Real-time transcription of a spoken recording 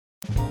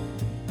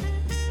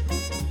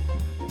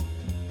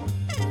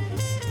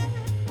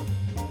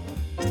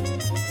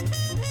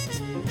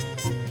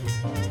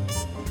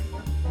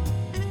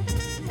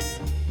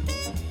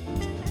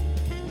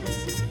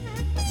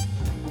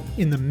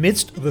In the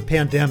midst of the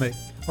pandemic,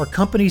 are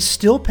companies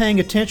still paying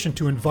attention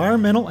to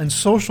environmental and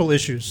social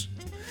issues?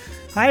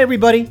 Hi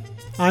everybody,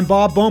 I'm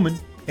Bob Bowman,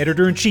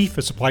 Editor-in-Chief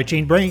of Supply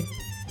Chain Brain,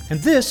 and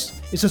this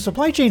is the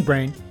Supply Chain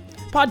Brain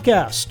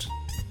podcast.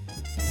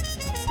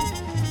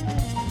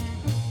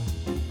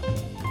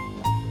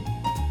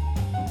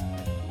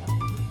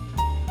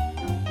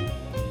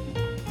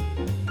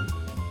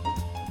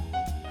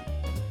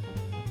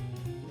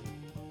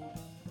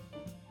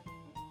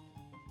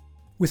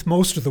 With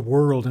most of the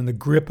world in the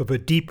grip of a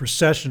deep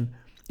recession,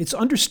 it's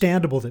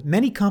understandable that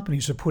many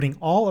companies are putting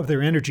all of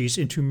their energies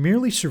into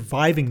merely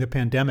surviving the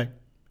pandemic.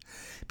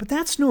 But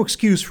that's no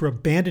excuse for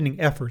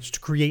abandoning efforts to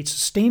create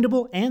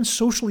sustainable and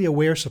socially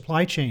aware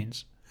supply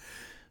chains.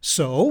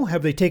 So,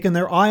 have they taken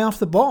their eye off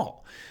the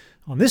ball?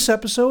 On this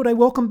episode, I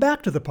welcome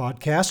back to the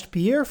podcast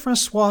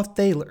Pierre-François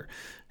Thaler,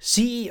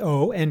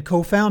 CEO and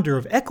co-founder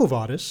of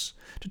EcoVadis,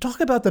 to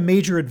talk about the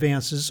major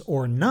advances,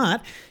 or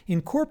not,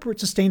 in corporate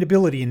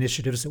sustainability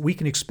initiatives that we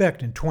can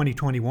expect in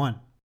 2021.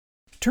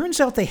 Turns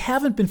out they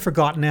haven't been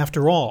forgotten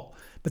after all,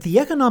 but the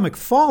economic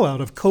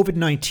fallout of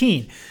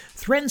COVID-19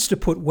 threatens to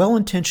put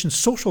well-intentioned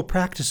social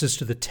practices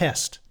to the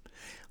test.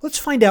 Let's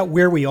find out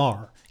where we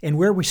are and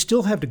where we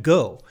still have to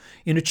go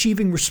in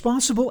achieving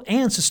responsible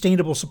and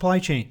sustainable supply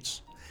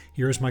chains.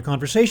 Here is my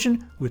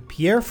conversation with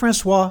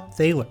Pierre-François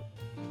Thaler.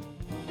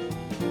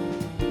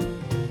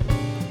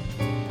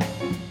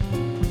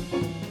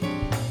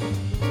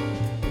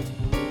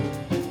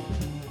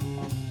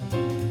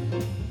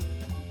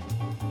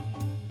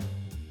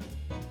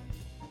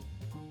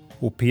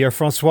 Well,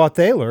 Pierre-François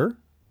Thaler,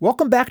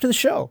 welcome back to the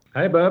show.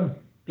 Hi, Bob.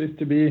 Pleased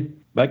to be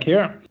back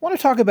here. I want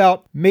to talk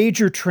about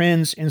major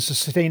trends in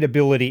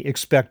sustainability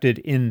expected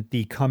in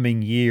the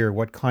coming year.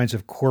 What kinds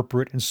of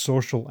corporate and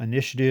social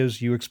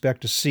initiatives you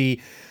expect to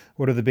see?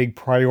 What are the big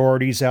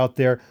priorities out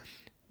there?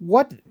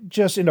 What,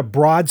 just in a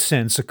broad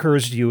sense,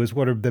 occurs to you as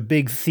what are the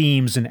big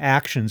themes and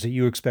actions that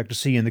you expect to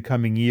see in the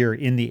coming year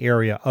in the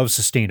area of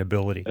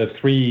sustainability? The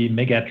three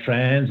mega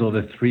trends or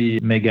the three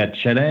mega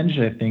challenge,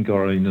 I think,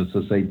 our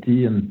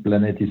society and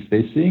planet is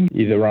facing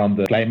is around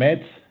the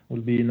climate will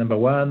be number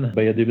one,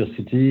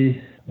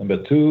 biodiversity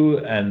number two,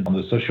 and on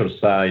the social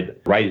side,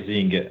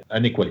 rising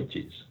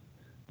inequalities.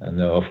 And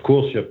of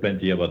course, you have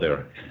plenty of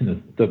other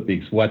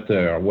topics,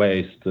 water,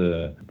 waste,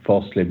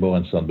 forced labor,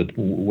 and so on. But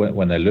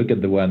when I look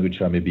at the one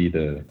which are maybe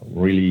the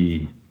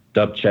really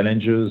top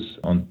challenges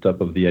on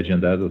top of the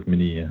agendas of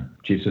many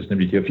chief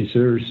sustainability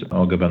officers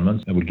or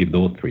governments, I will give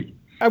those three.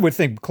 I would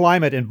think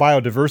climate and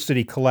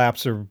biodiversity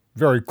collapse are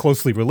very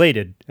closely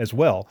related as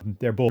well.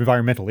 They're both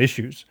environmental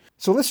issues.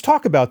 So let's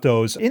talk about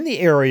those. In the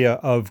area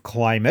of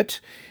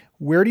climate,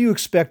 where do you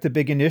expect the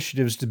big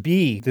initiatives to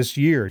be this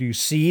year? Do you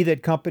see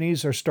that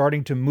companies are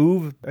starting to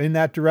move in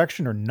that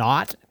direction or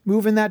not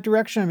move in that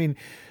direction? I mean,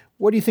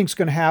 what do you think is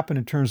going to happen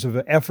in terms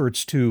of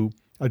efforts to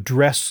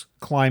address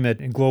climate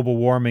and global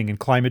warming and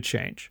climate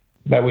change?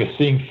 But we're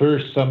seeing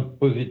first some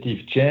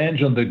positive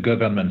change on the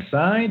government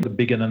side. The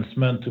big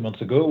announcement 2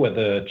 months ago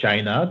was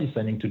China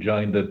deciding to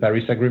join the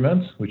Paris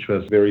Agreement, which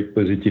was a very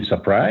positive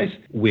surprise.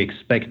 We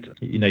expect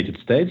the United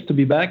States to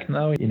be back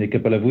now in a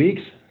couple of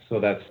weeks. So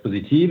that's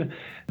positive.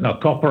 Now,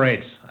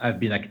 corporates have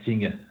been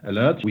acting a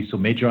lot. We saw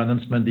major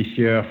announcements this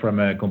year from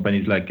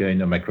companies like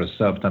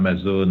Microsoft,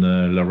 Amazon,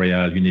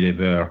 L'Oreal,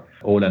 Unilever,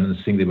 all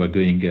announcing they were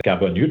going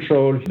carbon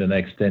neutral in the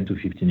next 10 to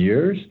 15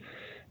 years.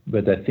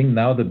 But I think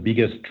now the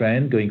biggest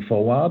trend going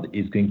forward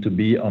is going to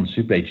be on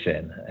supply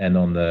chain and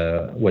on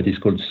what is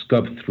called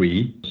Scope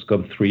 3.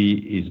 Scope 3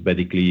 is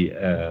basically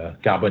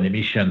carbon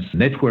emissions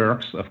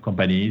networks of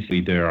companies,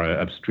 either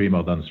upstream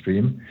or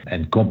downstream.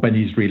 And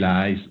companies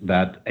realize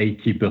that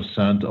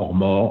 80% or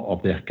more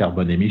of their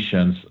carbon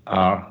emissions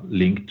are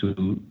linked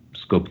to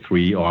Scope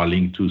 3 or are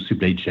linked to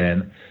supply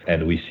chain.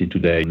 And we see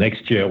today,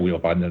 next year,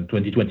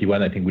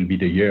 2021, I think will be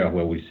the year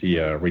where we see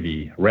a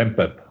really ramp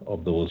up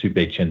of those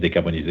supply chain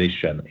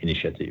decarbonization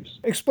initiatives.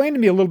 Explain to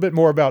me a little bit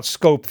more about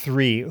Scope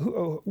 3.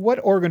 What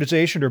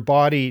organization or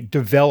body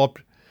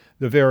developed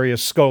the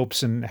various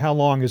scopes and how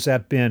long has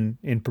that been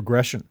in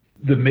progression?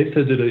 The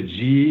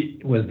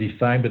methodology was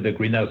defined by the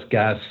Greenhouse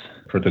Gas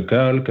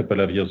Protocol a couple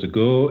of years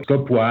ago.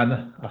 Scope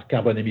 1 are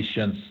carbon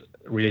emissions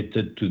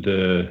related to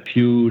the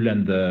fuel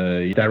and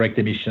the direct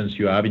emissions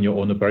you have in your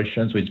own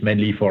operations. So it's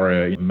mainly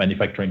for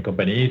manufacturing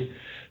companies.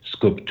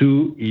 Scope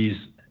 2 is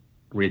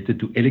related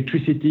to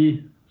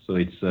electricity. So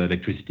it's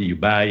electricity you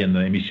buy and the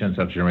emissions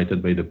are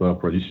generated by the power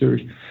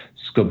producers.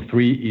 Scope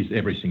 3 is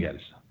everything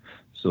else.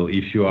 So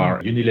if you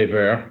are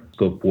Unilever,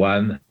 Scope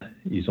 1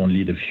 is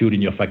only the fuel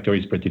in your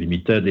factory is pretty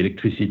limited.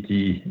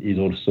 Electricity is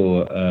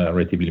also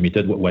relatively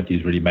limited. What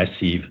is really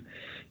massive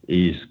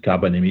is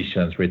carbon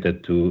emissions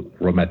related to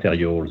raw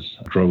materials,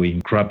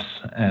 growing crops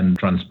and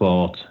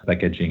transport,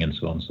 packaging, and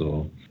so on.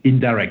 So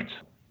indirect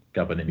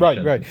carbon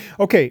emissions. Right.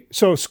 Okay.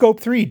 So Scope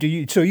 3,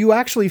 you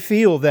actually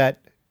feel that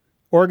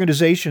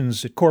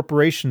organizations,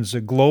 corporations,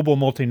 global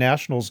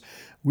multinationals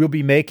will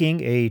be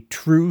making a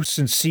true,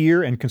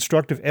 sincere, and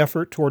constructive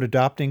effort toward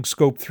adopting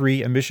Scope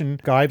 3 emission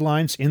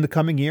guidelines in the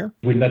coming year?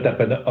 Will not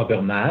happen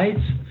overnight.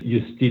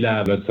 You still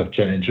have lots of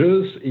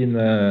challenges in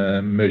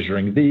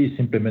measuring this,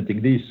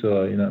 implementing this.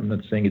 So, I'm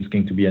not saying it's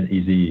going to be an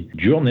easy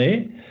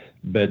journey.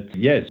 But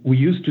yes, we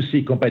used to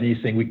see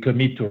companies saying we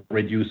commit to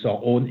reduce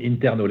our own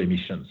internal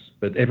emissions.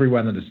 But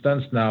everyone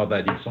understands now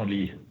that it's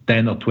only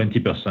 10 or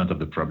 20% of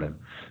the problem.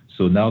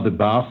 So now the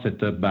bar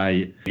set up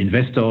by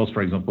investors,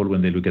 for example,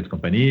 when they look at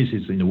companies,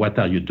 is what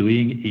are you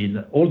doing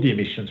in all the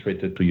emissions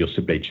related to your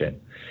supply chain?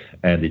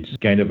 And it's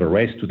kind of a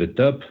race to the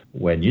top.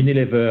 When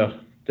Unilever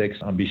takes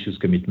ambitious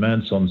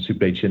commitments on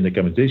supply chain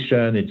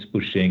decarbonization, it's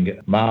pushing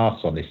Mars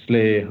or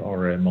Nestlé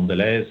or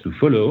Mondelez to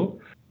follow,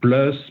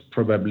 plus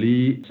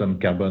probably some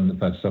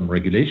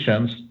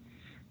regulations.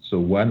 So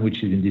one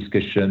which is in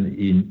discussion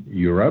in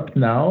Europe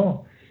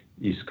now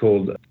is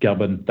called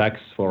carbon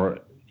tax for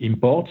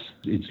imports.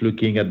 It's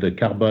looking at the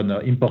carbon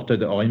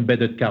imported or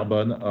embedded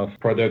carbon of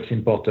products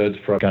imported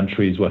from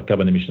countries where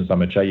carbon emissions are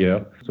much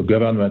higher. So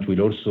government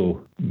will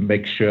also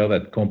make sure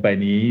that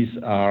companies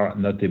are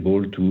not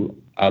able to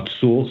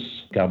outsource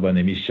carbon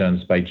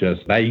emissions by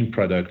just buying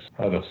products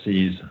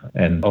overseas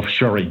and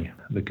offshoring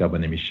the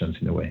carbon emissions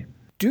in a way.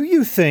 Do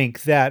you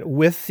think that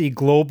with the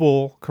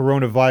global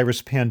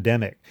coronavirus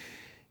pandemic,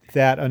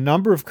 that a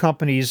number of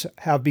companies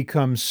have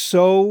become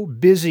so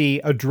busy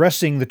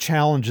addressing the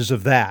challenges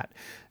of that,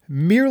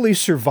 merely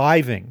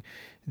surviving,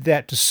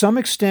 that to some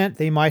extent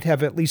they might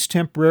have at least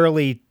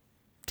temporarily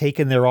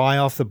taken their eye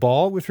off the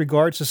ball with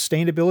regards to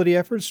sustainability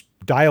efforts,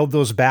 dialed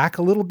those back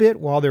a little bit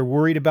while they're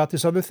worried about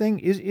this other thing?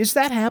 Is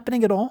that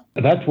happening at all?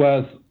 That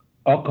was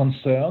our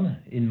concern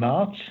in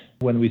March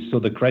when we saw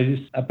the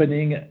crisis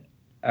happening.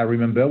 I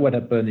remember what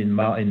happened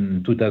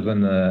in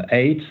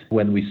 2008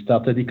 when we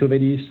started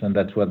EcoVadis, and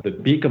that was the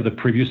peak of the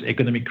previous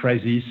economic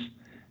crisis.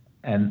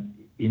 And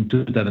in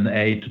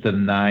 2008,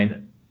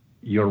 2009,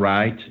 you're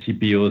right,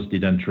 CPOs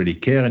didn't really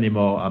care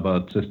anymore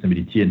about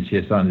sustainability and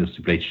CSR in the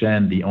supply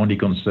chain. The only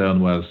concern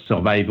was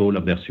survival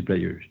of their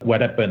suppliers.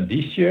 What happened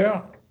this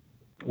year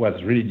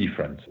was really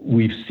different.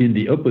 We've seen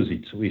the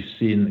opposite. We've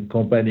seen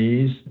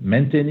companies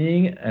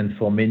maintaining and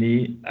for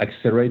many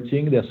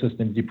accelerating their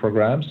sustainability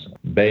programs.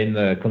 Bain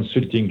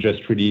Consulting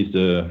just released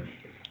a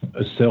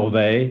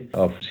survey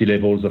of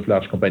C-levels of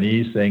large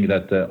companies saying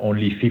that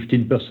only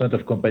 15%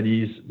 of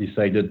companies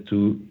decided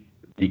to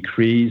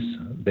decrease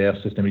their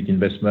sustainability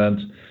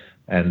investment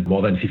and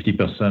more than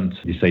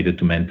 50% decided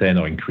to maintain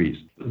or increase.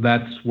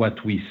 That's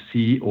what we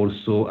see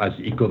also as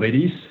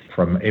EcoVadis.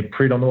 From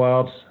April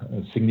onwards,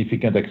 a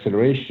significant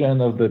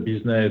acceleration of the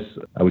business,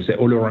 I would say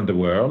all around the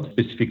world,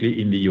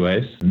 specifically in the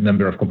US. The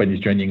number of companies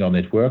joining our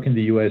network in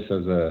the US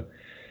has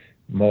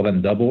more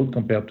than doubled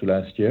compared to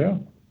last year.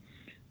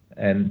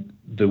 And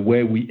the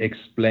way we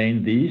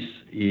explain this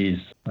is,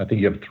 I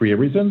think you have three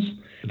reasons.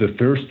 The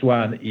first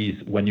one is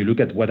when you look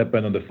at what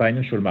happened on the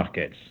financial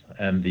markets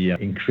and the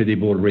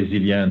incredible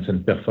resilience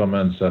and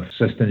performance of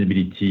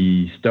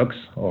sustainability stocks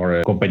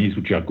or companies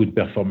which are good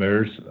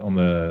performers on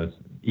the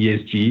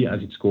ESG,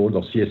 as it's called,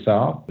 or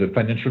CSR. The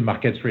financial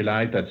markets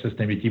realized that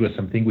sustainability was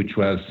something which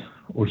was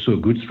also a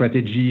good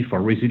strategy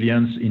for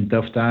resilience in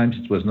tough times.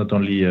 It was not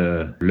only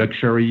a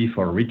luxury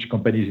for rich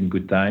companies in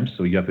good times.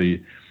 So you have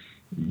a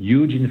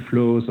huge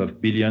inflows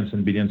of billions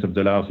and billions of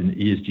dollars in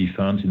ESG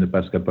funds in the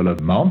past couple of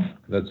months.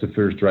 That's the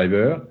first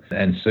driver.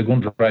 And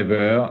second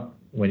driver,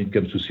 when it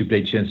comes to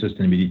supply chain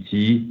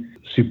sustainability,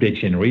 supply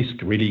chain risk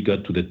really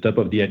got to the top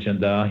of the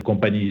agenda.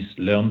 Companies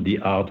learned the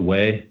hard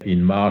way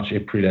in March,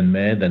 April, and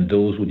May that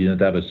those who didn't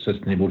have a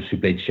sustainable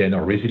supply chain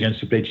or resilient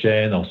supply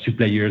chain or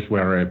suppliers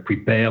were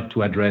prepared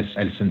to address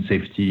health and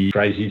safety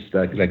crises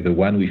like the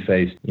one we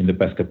faced in the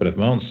past couple of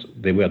months.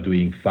 They were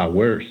doing far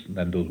worse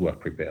than those who were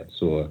prepared.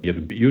 So you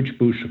have a huge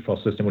push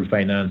for sustainable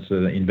finance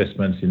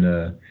investments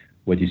in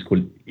what is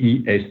called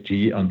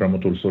ESG,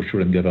 environmental,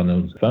 social, and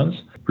governance funds,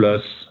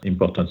 plus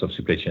importance of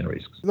supply chain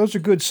risks. Those are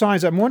good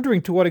signs. I'm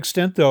wondering to what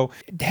extent, though,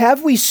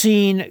 have we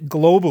seen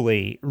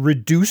globally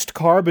reduced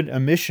carbon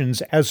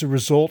emissions as a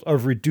result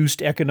of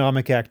reduced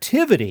economic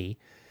activity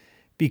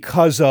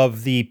because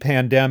of the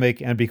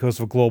pandemic and because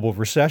of global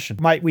recession?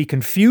 Might we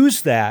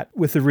confuse that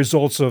with the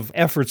results of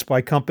efforts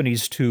by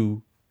companies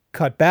to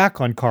cut back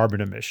on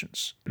carbon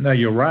emissions? No,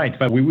 you're right.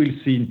 But we will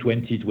see in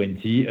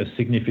 2020 a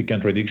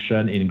significant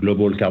reduction in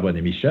global carbon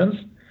emissions.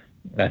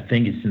 I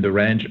think it's in the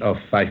range of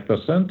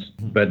 5%,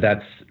 but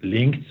that's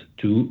linked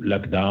to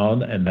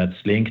lockdown and that's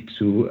linked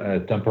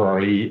to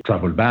temporary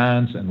travel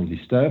bans and all this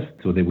stuff.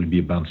 So there will be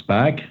a bounce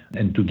back.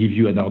 And to give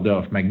you an order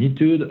of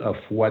magnitude of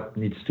what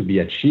needs to be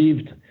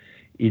achieved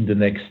in the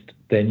next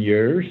 10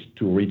 years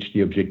to reach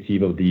the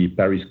objective of the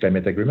Paris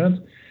Climate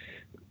Agreement,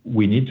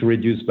 we need to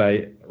reduce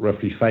by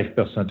roughly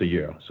 5% a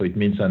year. So it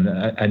means an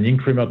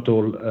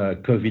incremental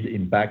COVID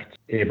impact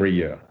every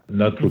year,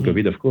 not through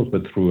COVID, of course,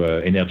 but through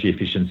energy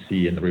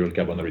efficiency and real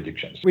carbon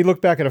reductions. We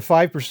look back at a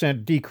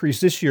 5%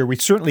 decrease this year. We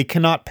certainly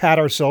cannot pat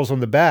ourselves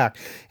on the back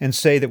and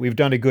say that we've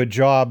done a good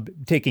job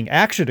taking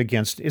action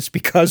against it. It's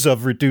because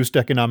of reduced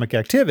economic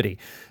activity,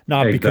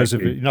 not because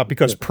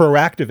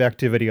proactive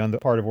activity on the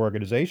part of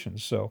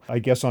organizations. So I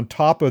guess on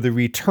top of the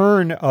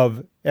return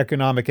of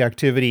economic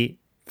activity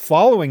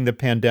following the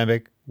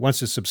pandemic,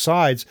 once it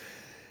subsides,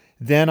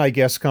 then I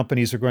guess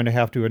companies are going to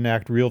have to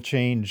enact real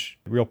change,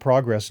 real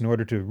progress in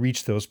order to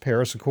reach those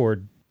Paris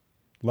Accord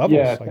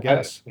levels, I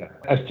guess.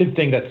 I still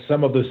think that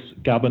some of the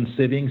carbon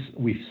savings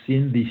we've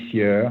seen this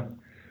year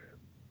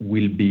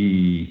will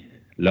be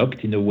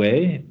locked in a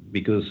way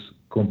because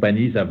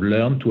companies have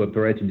learned to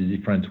operate in a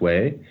different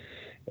way.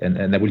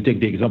 And I will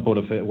take the example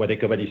of what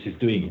EcoVadis is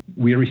doing.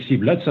 We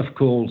received lots of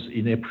calls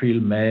in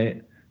April,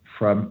 May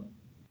from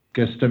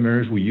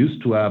customers who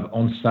used to have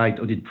on-site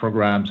audit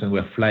programs and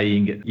were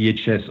flying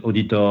EHS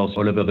auditors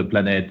all over the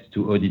planet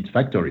to audit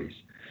factories.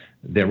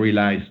 They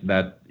realized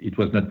that it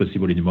was not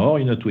possible anymore,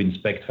 to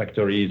inspect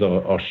factories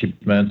or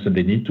shipments, and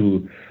they need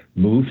to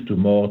move to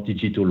more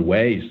digital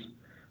ways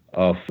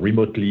of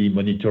remotely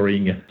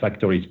monitoring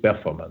factories'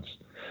 performance.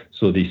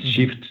 So this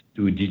shift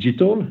to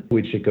digital,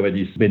 which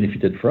EcoVadis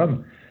benefited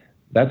from,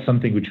 that's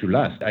something which will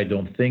last. I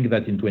don't think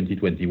that in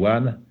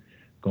 2021,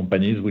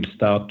 companies will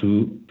start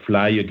to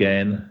fly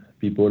again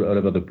people all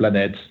over the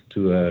planet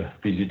to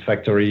visit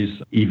factories,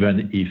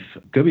 even if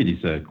COVID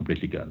is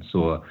completely gone.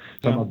 So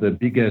some of the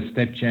biggest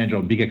step change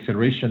or big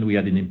acceleration we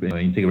had in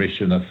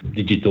integration of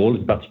digital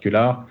in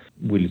particular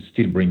will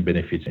still bring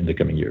benefits in the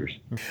coming years.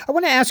 I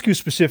want to ask you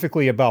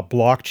specifically about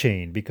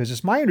blockchain, because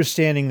it's my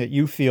understanding that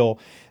you feel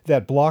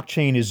that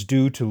blockchain is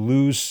due to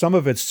lose some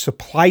of its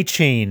supply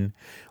chain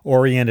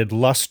oriented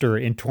luster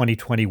in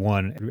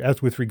 2021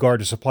 as with regard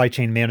to supply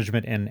chain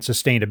management and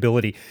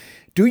sustainability.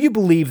 Do you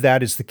believe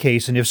that is the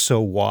case, and if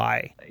so,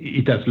 why?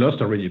 It has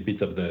lost already a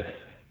bit of the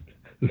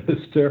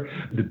luster.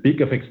 The peak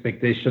of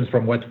expectations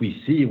from what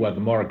we see was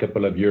more a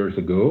couple of years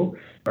ago.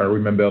 I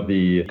remember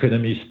the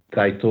Economist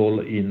title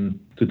in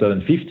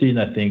 2015,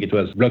 I think it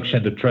was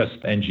Blockchain the Trust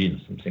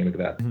Engine, something like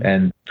that.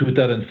 And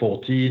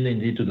 2014,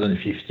 indeed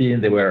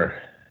 2015, there were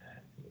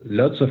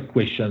lots of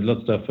questions,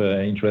 lots of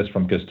interest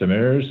from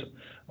customers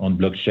on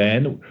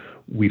blockchain.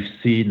 We've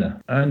seen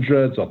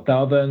hundreds or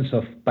thousands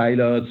of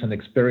pilots and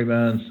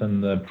experiments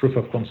and proof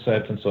of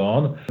concept and so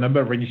on. A number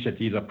of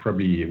initiatives are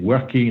probably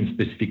working in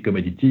specific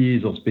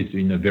commodities or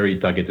in a very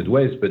targeted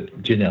ways,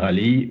 but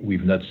generally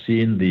we've not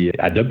seen the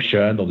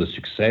adoption or the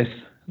success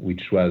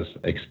which was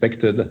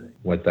expected.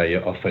 What I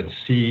often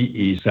see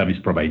is service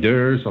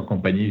providers or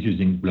companies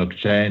using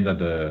blockchain as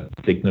a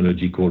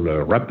technological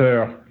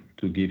wrapper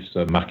to give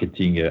some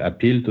marketing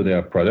appeal to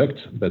their product,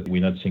 but we're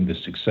not seeing the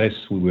success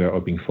we were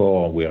hoping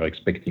for or we are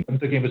expecting. I'm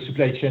talking about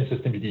supply chain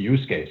sustainability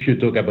use case. If you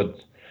talk about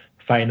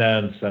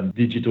finance and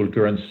digital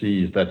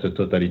currencies, that's a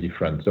totally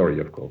different story,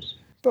 of course.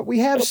 But we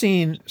have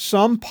seen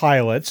some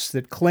pilots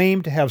that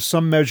claim to have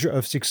some measure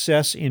of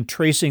success in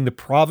tracing the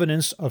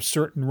provenance of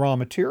certain raw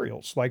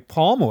materials, like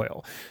palm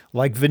oil,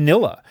 like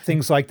vanilla,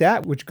 things like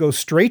that, which go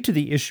straight to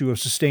the issue of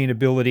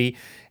sustainability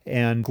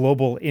and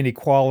global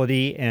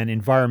inequality and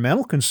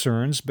environmental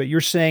concerns. But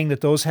you're saying that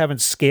those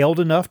haven't scaled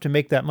enough to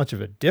make that much of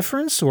a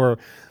difference, or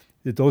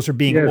that those are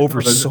being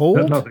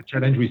oversold? No, the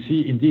challenge we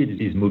see indeed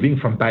is moving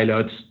from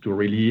pilots to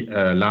really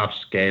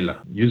large-scale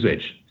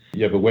usage.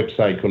 You have a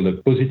website called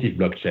the Positive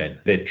Blockchain.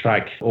 They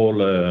track all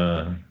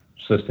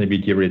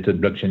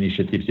sustainability-related blockchain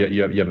initiatives.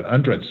 You have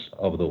hundreds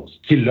of those.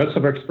 Still lots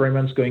of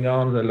experiments going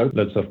on,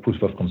 lots of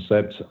proof of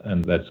concept,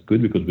 and that's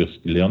good because we're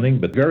still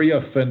learning. But very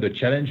often the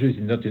challenge is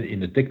not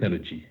in the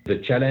technology. The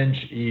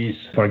challenge is,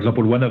 for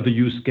example, one of the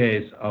use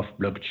cases of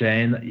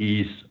blockchain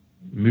is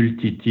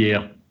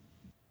multi-tier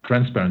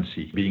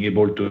transparency, being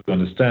able to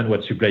understand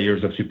what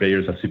suppliers of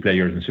suppliers of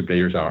suppliers and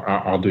suppliers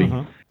are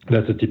doing.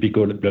 That's a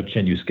typical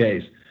blockchain use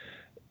case.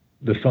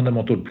 The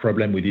fundamental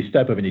problem with this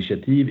type of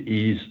initiative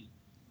is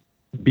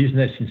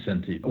business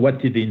incentive.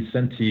 What is the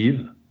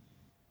incentive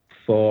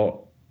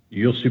for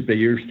your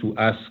suppliers to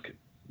ask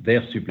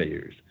their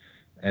suppliers?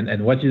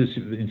 And what is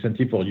the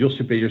incentive for your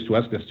suppliers to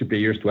ask their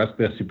suppliers to ask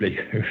their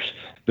suppliers?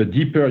 The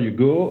deeper you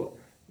go,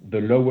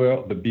 the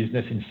lower the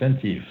business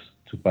incentives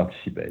to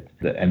participate.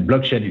 And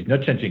blockchain is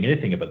not changing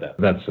anything about that.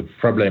 That's a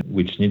problem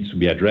which needs to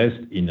be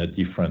addressed in a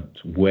different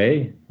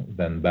way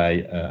than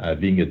by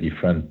having a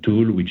different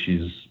tool, which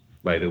is,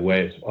 by the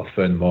way, it's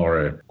often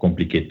more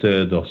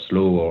complicated or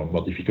slow or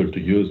more difficult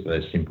to use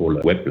than a simple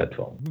web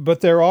platform.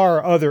 But there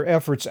are other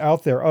efforts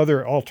out there,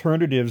 other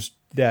alternatives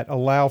that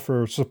allow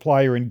for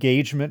supplier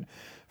engagement,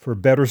 for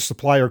better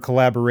supplier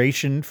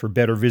collaboration, for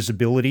better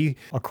visibility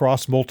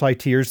across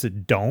multi-tiers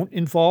that don't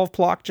involve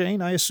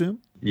blockchain, I assume?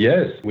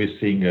 Yes, we're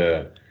seeing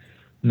a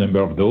number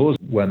of those.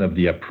 One of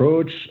the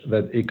approach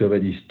that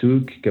EcoVadis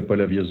took a couple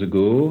of years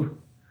ago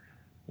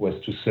was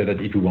to say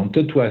that if we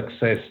wanted to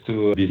access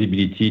to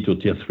visibility to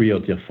tier 3 or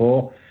tier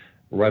 4,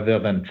 rather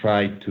than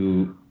try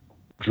to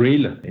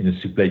drill in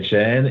a supply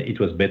chain, it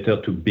was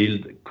better to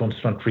build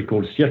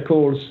concentrical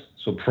circles.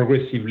 So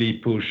progressively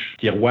push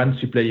tier one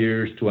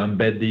suppliers to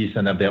embed this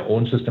and have their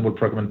own sustainable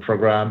procurement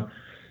program.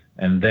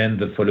 And then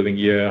the following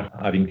year,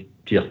 having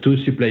tier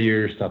two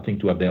suppliers starting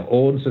to have their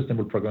own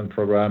sustainable procurement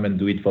program and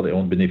do it for their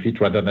own benefit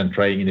rather than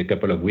trying in a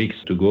couple of weeks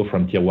to go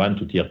from tier one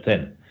to tier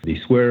 10.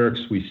 This works.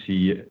 We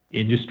see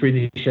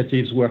industry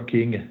initiatives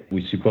working.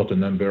 We support a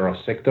number of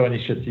sector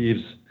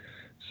initiatives,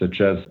 such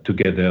as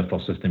Together for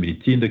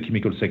Sustainability in the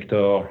chemical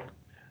sector,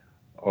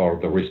 or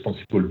the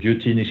Responsible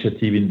Beauty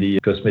Initiative in the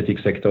cosmetic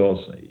sectors.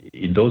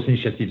 In those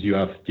initiatives, you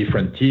have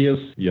different tiers.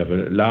 You have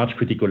a large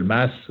critical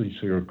mass, so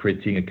you're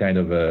creating a kind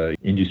of a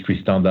industry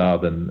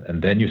standard,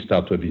 and then you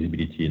start to have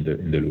visibility in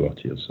the lower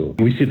tiers. So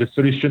we see the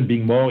solution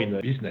being more in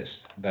a business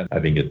than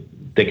having a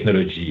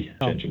technology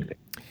changing thing.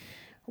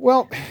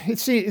 Well,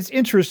 it's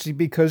interesting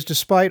because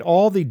despite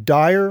all the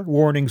dire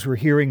warnings we're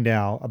hearing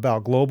now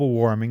about global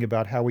warming,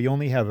 about how we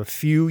only have a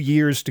few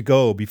years to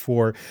go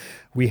before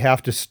we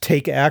have to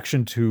take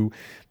action to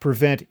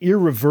prevent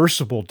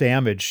irreversible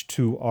damage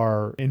to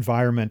our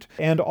environment,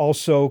 and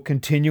also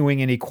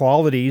continuing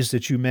inequalities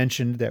that you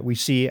mentioned that we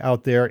see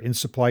out there in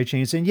supply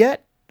chains, and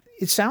yet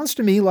it sounds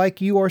to me like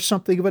you are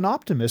something of an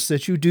optimist,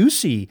 that you do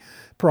see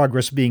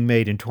progress being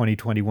made in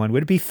 2021.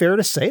 Would it be fair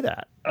to say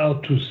that?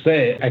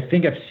 I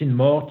think I've seen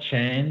more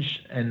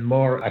change and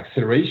more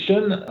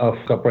acceleration of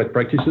corporate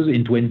practices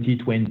in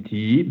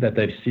 2020 that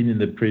I've seen in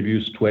the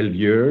previous 12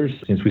 years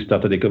since we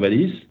started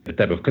EcoVadis. The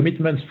type of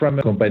commitments from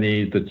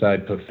companies, the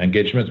type of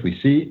engagements we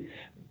see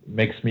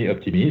makes me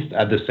optimistic.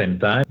 At the same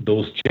time,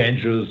 those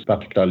changes,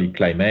 particularly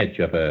climate,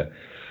 you have a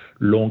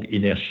long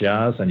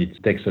inertias and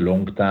it takes a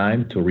long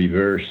time to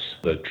reverse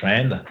the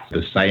trend.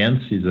 The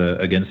science is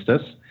against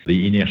us.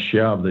 The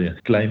inertia of the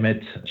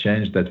climate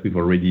change that we've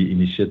already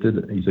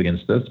initiated is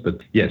against us.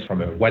 But yes,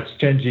 from what's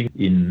changing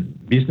in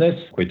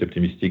business, quite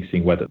optimistic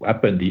seeing what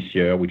happened this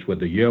year, which was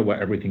the year where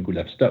everything could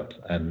have stopped,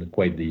 and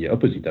quite the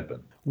opposite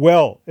happened.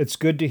 Well, it's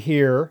good to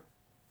hear.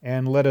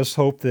 And let us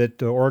hope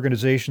that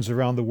organizations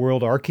around the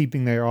world are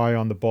keeping their eye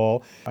on the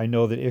ball. I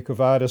know that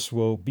EcoVadis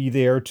will be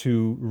there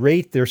to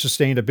rate their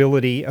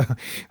sustainability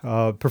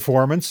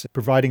performance,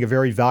 providing a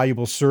very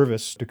valuable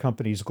service to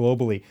companies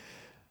globally.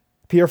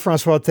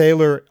 Pierre-François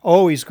Taylor,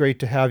 always great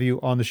to have you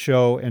on the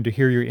show and to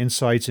hear your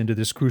insights into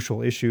this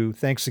crucial issue.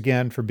 Thanks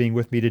again for being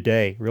with me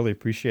today. Really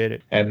appreciate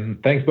it.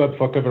 And thanks, Bob,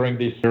 for covering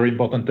this very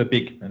important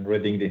topic and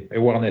raising the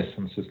awareness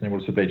on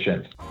sustainable supply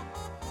chains.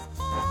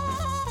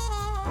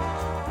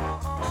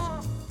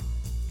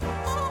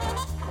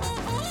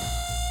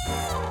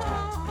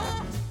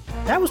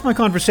 That was my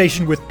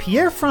conversation with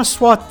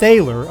Pierre-François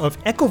Taylor of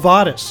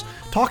EcoVadis,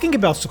 talking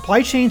about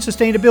supply chain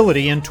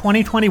sustainability in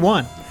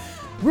 2021.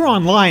 We're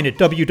online at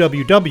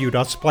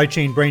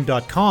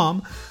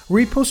www.supplychainbrain.com, where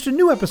we post a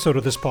new episode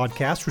of this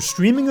podcast for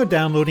streaming or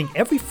downloading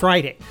every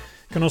Friday.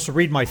 You can also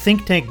read my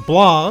Think Tank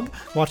blog,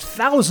 watch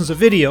thousands of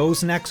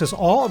videos, and access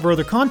all of our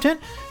other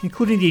content,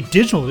 including the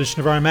digital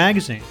edition of our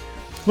magazine.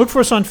 Look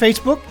for us on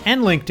Facebook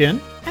and LinkedIn,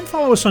 and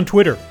follow us on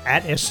Twitter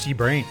at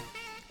SCBrain. You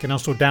can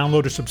also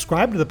download or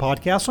subscribe to the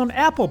podcast on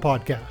Apple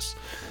Podcasts.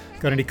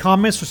 Got any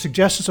comments or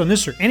suggestions on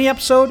this or any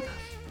episode?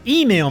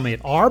 Email me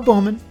at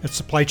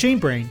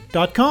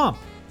rbowman@supplychainbrain.com.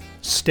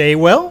 Stay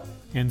well,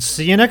 and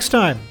see you next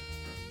time.